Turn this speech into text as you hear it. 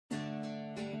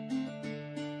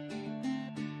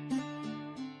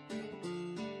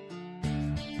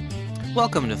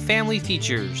Welcome to Family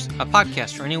Features, a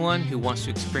podcast for anyone who wants to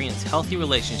experience healthy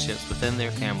relationships within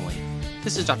their family.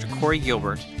 This is Dr. Corey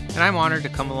Gilbert, and I'm honored to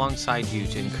come alongside you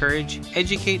to encourage,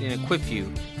 educate, and equip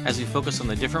you as we focus on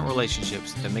the different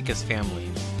relationships that make us family.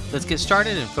 Let's get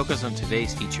started and focus on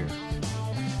today's feature.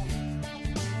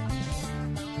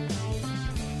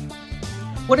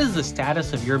 What is the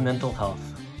status of your mental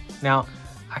health? Now,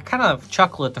 I kind of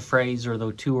chuckle at the phrase or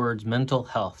the two words mental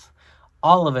health.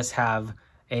 All of us have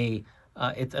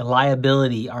it's a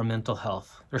liability, our mental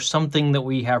health. There's something that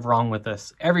we have wrong with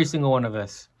us, every single one of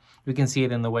us. We can see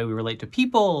it in the way we relate to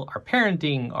people, our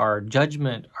parenting, our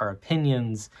judgment, our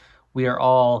opinions. We are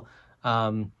all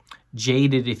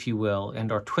jaded, if you will,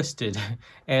 and are twisted.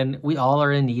 And we all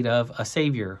are in need of a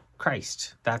Savior,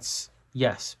 Christ. That's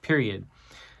yes, period.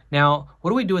 Now,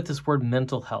 what do we do with this word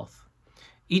mental health?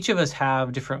 Each of us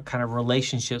have different kind of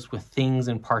relationships with things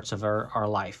and parts of our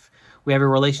life. We have a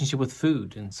relationship with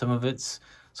food, and some of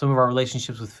our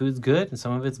relationships with food's good, and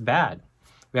some of it's bad.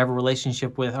 We have a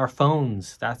relationship with our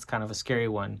phones. That's kind of a scary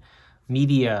one.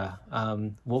 Media,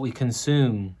 what we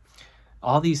consume,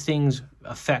 all these things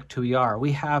affect who we are.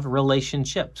 We have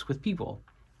relationships with people.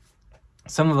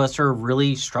 Some of us are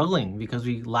really struggling because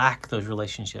we lack those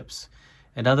relationships,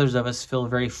 and others of us feel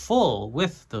very full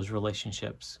with those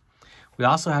relationships. We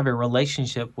also have a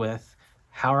relationship with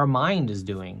how our mind is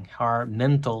doing, how our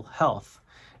mental health.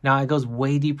 Now, it goes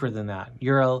way deeper than that.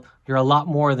 You're a lot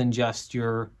more than just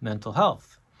your mental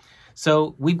health.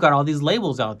 So we've got all these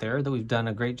labels out there that we've done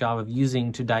a great job of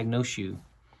using to diagnose you.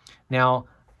 Now,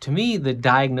 to me, the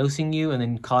diagnosing you and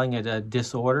then calling it a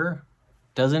disorder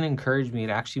doesn't encourage me. It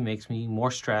actually makes me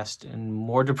more stressed and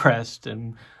more depressed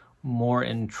and more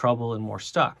in trouble and more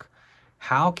stuck.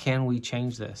 How can we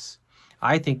change this?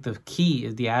 I think the key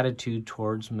is the attitude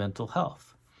towards mental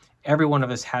health. Every one of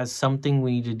us has something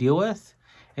we need to deal with.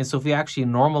 And so if we actually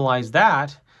normalize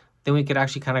that, then we could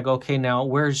actually kind of go, okay, now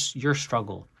where's your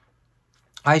struggle?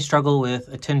 I struggle with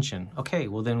attention. Okay,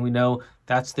 well then we know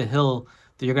that's the hill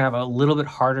that you're going to have a little bit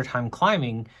harder time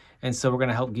climbing. And so we're going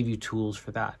to help give you tools for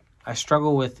that. I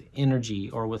struggle with energy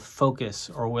or with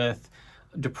focus or with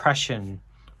depression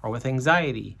or with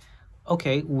anxiety.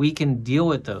 Okay, we can deal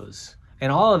with those.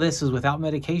 And all of this is without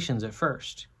medications at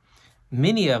first.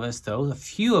 Many of us, though, a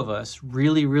few of us,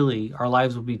 really, our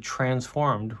lives will be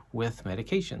transformed with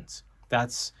medications.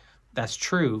 That's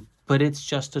true, but it's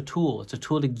just a tool. It's a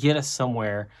tool to get us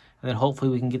somewhere, and then hopefully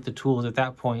we can get the tools at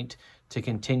that point to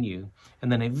continue.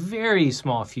 And then a very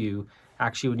small few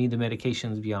actually would need the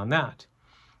medications beyond that.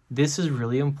 This is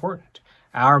really important.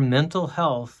 Our mental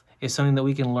health is something that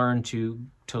we can learn to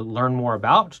learn more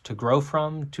about, to grow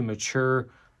from, to mature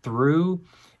through,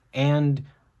 and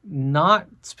not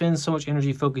spend so much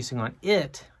energy focusing on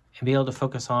it and be able to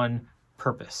focus on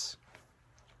purpose.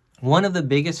 One of the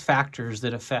biggest factors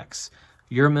that affects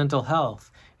your mental health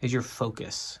is your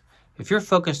focus. If you're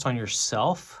focused on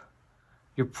yourself,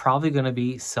 you're probably going to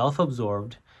be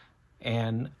self-absorbed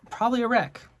and probably a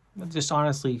wreck. Just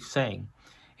honestly saying.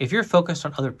 If you're focused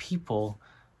on other people,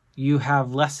 you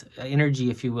have less energy,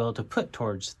 if you will, to put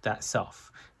towards that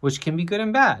self, which can be good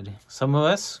and bad. Some of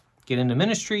us get into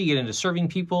ministry, get into serving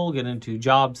people, get into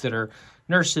jobs that are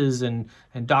nurses and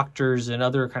doctors and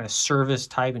other kind of service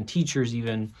type and teachers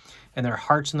even, and their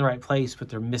heart's in the right place, but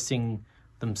they're missing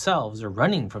themselves or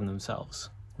running from themselves.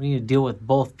 We need to deal with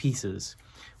both pieces.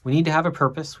 We need to have a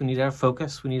purpose, we need to have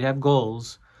focus, we need to have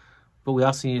goals, but we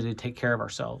also need to take care of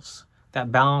ourselves.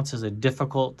 That balance is a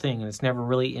difficult thing, and it's never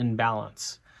really in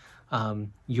balance.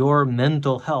 Your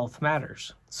mental health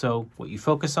matters. So what you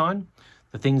focus on,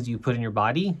 the things you put in your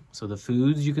body, so the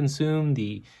foods you consume,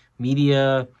 the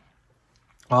media,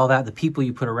 all that, the people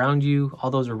you put around you, all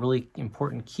those are really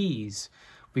important keys.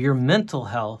 But your mental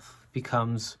health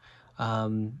becomes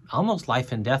almost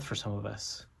life and death for some of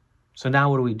us. So now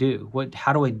what do we do?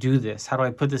 How do I do this? How do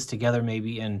I put this together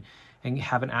maybe and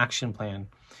have an action plan?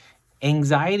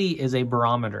 Anxiety is a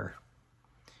barometer.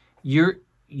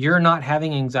 You're not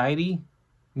having anxiety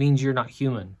means you're not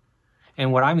human.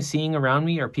 And what I'm seeing around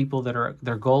me are people that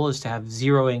their goal is to have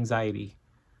zero anxiety,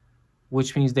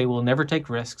 which means they will never take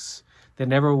risks. They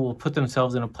never will put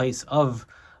themselves in a place of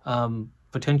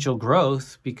potential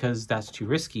growth because that's too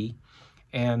risky.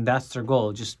 And that's their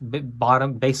goal, just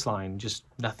bottom baseline, just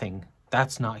nothing.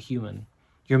 That's not human.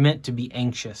 You're meant to be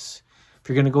anxious. If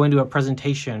you're going to go into a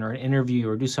presentation or an interview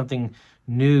or do something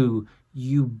new,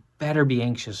 you better be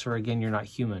anxious, or again, you're not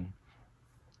human.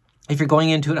 If you're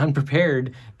going into it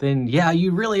unprepared, then yeah,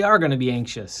 you really are going to be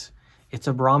anxious. It's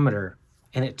a barometer,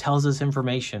 and it tells us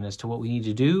information as to what we need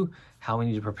to do, how we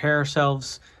need to prepare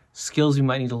ourselves, skills we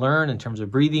might need to learn in terms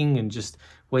of breathing and just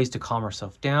ways to calm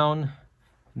ourselves down.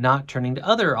 not turning to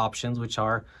other options, which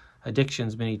are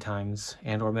addictions many times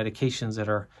and or medications that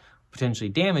are potentially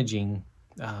damaging,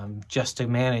 just to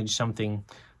manage something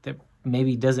that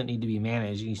maybe doesn't need to be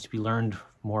managed. It needs to be learned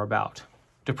more about.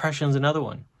 Depression is another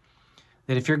one.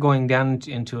 That if you're going down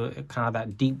into a kind of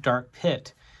that deep, dark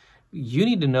pit, you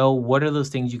need to know what are those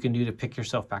things you can do to pick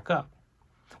yourself back up.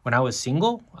 When I was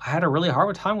single, I had a really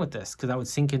hard time with this because I would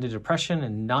sink into depression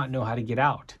and not know how to get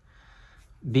out.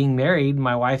 Being married,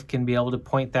 my wife can be able to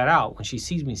point that out when she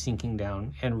sees me sinking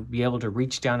down and be able to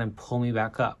reach down and pull me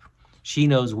back up. She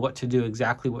knows what to do,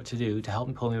 exactly what to do to help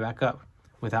me pull me back up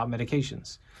without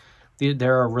medications.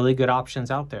 There are really good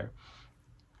options out there.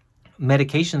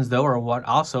 Medications, though, are what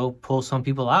also pull some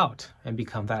people out and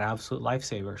become that absolute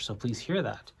lifesaver. So please hear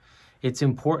that. It's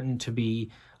important to be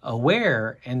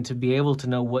aware and to be able to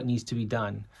know what needs to be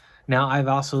done. Now, I've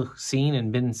also seen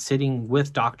and been sitting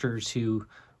with doctors who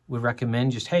would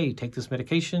recommend just, hey, take this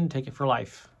medication, take it for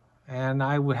life. And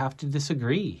I would have to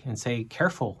disagree and say,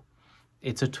 careful.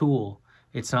 It's a tool.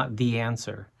 It's not the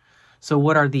answer. So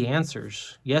what are the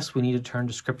answers? Yes, we need to turn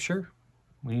to Scripture.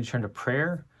 We need to turn to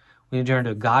prayer. We need to turn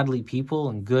to godly people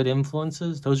and good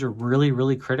influences. Those are really,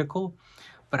 really critical.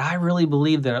 But I really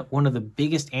believe that one of the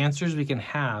biggest answers we can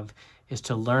have is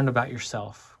to learn about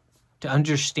yourself, to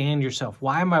understand yourself.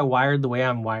 Why am I wired the way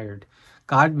I'm wired?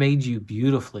 God made you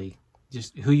beautifully,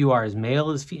 just who you are as male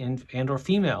and or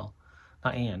female,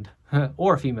 not and,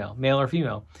 or female, male or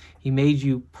female. He made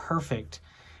you perfect.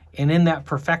 And in that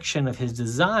perfection of his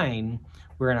design,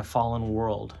 we're in a fallen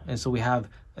world. And so we have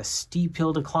a steep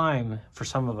hill to climb for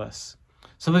some of us.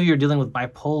 Some of you are dealing with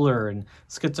bipolar and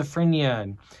schizophrenia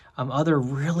and other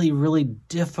really, really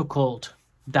difficult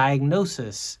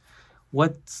diagnosis.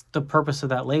 What's the purpose of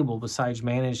that label besides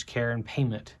managed care and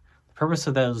payment? The purpose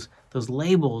of those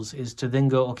labels is to then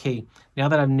go, okay, now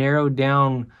that I've narrowed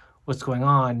down what's going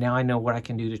on, now I know what I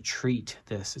can do to treat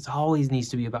this. It always needs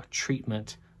to be about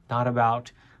treatment, not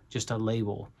about just a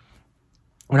label.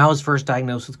 When I was first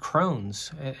diagnosed with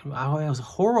Crohn's, it was a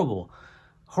horrible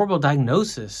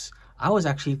diagnosis. I was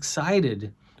actually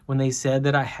excited when they said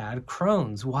that I had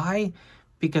Crohn's. Why?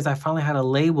 Because I finally had a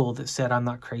label that said I'm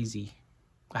not crazy.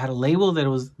 I had a label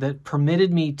that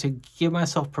permitted me to give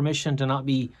myself permission to not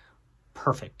be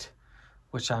perfect,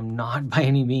 which I'm not by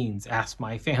any means. Ask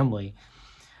my family.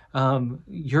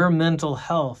 Your mental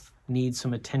health needs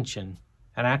some attention,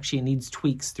 and actually it needs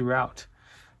tweaks throughout.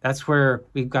 That's where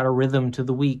we've got a rhythm to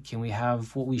the week, and we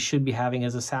have what we should be having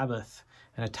as a Sabbath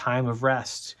and a time of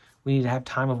rest. We need to have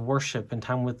time of worship and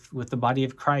time with the body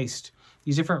of Christ.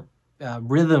 These different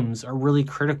rhythms are really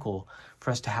critical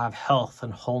for us to have health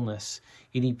and wholeness.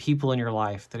 You need people in your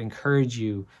life that encourage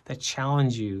you, that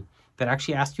challenge you, that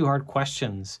actually ask you hard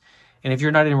questions. And if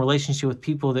you're not in a relationship with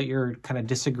people that you're kind of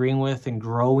disagreeing with and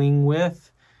growing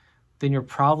with, then you're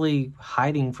probably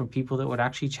hiding from people that would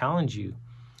actually challenge you.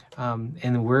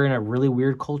 And we're in a really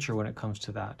weird culture when it comes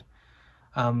to that.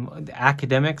 The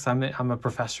academics, I'm a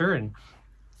professor, and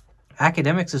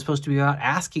academics is supposed to be about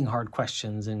asking hard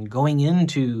questions and going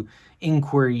into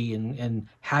inquiry and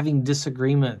having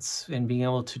disagreements and being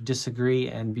able to disagree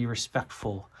and be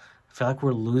respectful. I feel like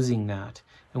we're losing that,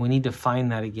 and we need to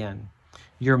find that again.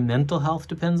 Your mental health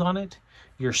depends on it.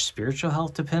 Your spiritual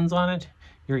health depends on it.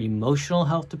 Your emotional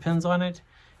health depends on it.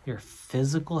 Your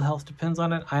physical health depends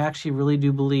on it. I actually really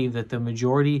do believe that the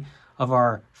majority of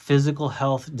our physical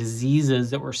health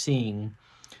diseases that we're seeing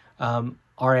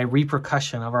are a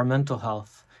repercussion of our mental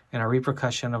health and a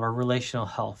repercussion of our relational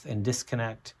health and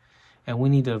disconnect. And we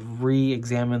need to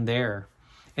re-examine there.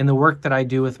 In the work that I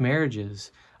do with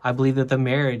marriages, I believe that the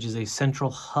marriage is a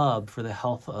central hub for the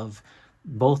health of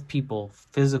both people,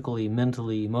 physically,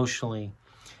 mentally, emotionally.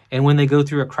 And when they go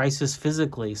through a crisis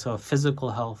physically, so a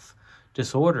physical health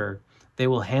disorder, they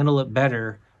will handle it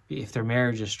better if their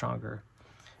marriage is stronger.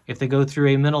 If they go through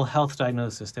a mental health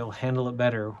diagnosis, they will handle it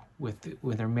better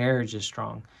when their marriage is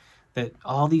strong. That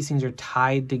all these things are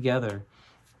tied together.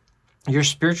 Your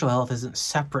spiritual health isn't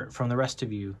separate from the rest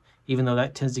of you, even though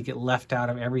that tends to get left out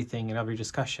of everything in every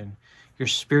discussion. Your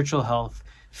spiritual health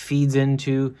feeds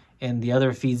into, and the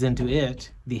other feeds into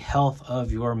it, the health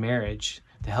of your marriage,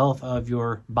 the health of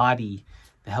your body,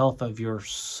 the health of your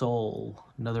soul,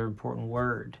 another important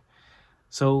word.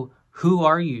 So who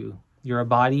are you? You're a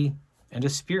body and a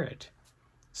spirit.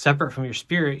 Separate from your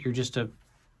spirit, you're just a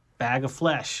bag of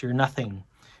flesh. You're nothing.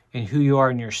 And who you are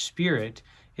in your spirit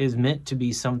is meant to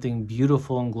be something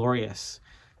beautiful and glorious.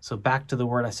 So back to the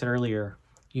word I said earlier,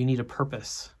 you need a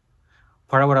purpose.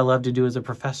 Part of what I love to do as a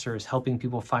professor is helping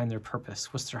people find their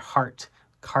purpose. What's their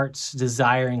heart's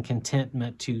desire and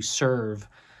contentment to serve,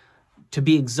 to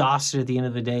be exhausted at the end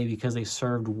of the day because they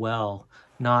served well,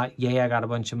 not, yay, I got a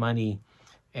bunch of money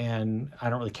and I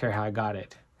don't really care how I got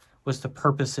it. What's the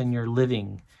purpose in your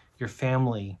living, your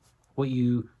family, what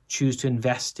you choose to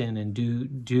invest in and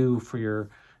do for your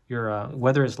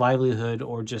whether it's livelihood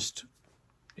or just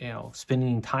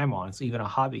spending time on, it's even a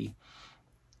hobby.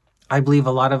 I believe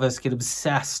a lot of us get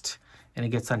obsessed and it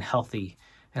gets unhealthy.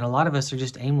 And a lot of us are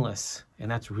just aimless, and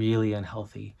that's really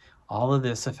unhealthy. All of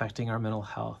this affecting our mental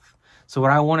health. So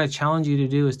what I want to challenge you to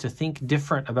do is to think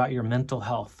different about your mental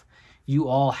health. You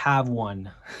all have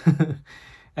one.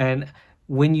 And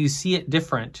when you see it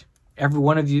different, every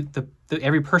one of you,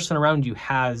 every person around you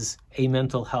has a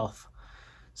mental health.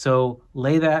 So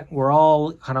lay that, we're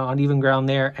all kind of on even ground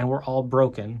there, and we're all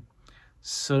broken.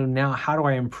 So now how do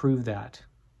I improve that?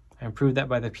 I improve that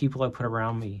by the people I put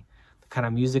around me, the kind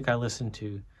of music I listen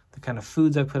to, the kind of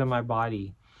foods I put in my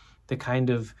body, the kind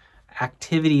of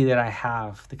activity that I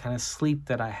have, the kind of sleep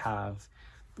that I have,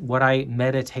 what I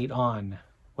meditate on,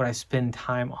 what I spend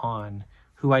time on,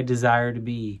 who I desire to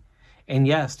be. And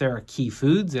yes, there are key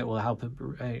foods that will help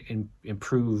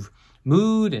improve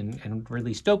mood and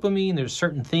release dopamine. There's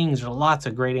certain things, there's lots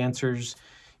of great answers.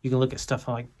 You can look at stuff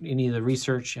like any of the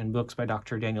research and books by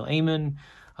Dr. Daniel Amen.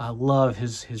 I love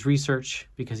his research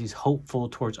because he's hopeful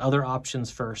towards other options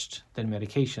first than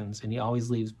medications, and he always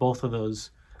leaves both of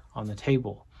those on the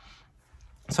table.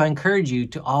 So I encourage you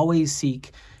to always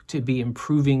seek to be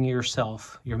improving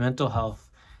yourself, your mental health,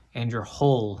 and your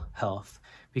whole health,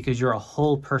 because you're a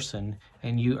whole person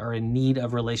and you are in need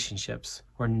of relationships.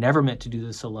 We're never meant to do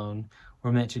this alone.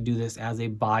 We're meant to do this as a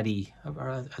body,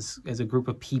 as a group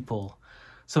of people.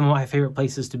 Some of my favorite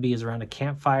places to be is around a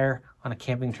campfire on a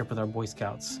camping trip with our Boy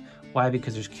Scouts. Why?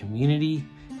 Because there's community,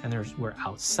 and we're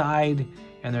outside,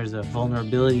 and there's a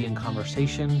vulnerability in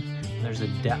conversation, and there's a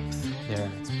depth there.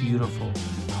 It's beautiful.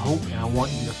 I hope and I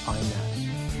want you to find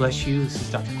that. Bless you. This is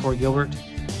Dr. Corey Gilbert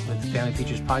with the Family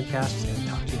Features Podcast, and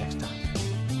talk to you next time.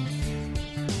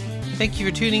 Thank you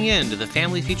for tuning in to the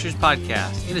Family Features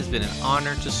Podcast. It has been an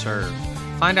honor to serve.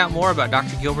 Find out more about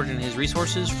Dr. Gilbert and his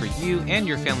resources for you and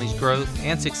your family's growth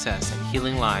and success at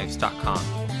healinglives.com.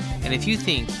 And if you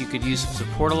think you could use some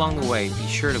support along the way, be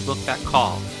sure to book that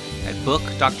call at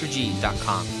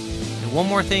bookdrg.com. And one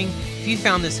more thing, if you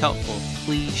found this helpful,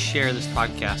 please share this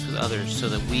podcast with others so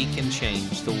that we can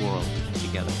change the world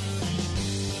together.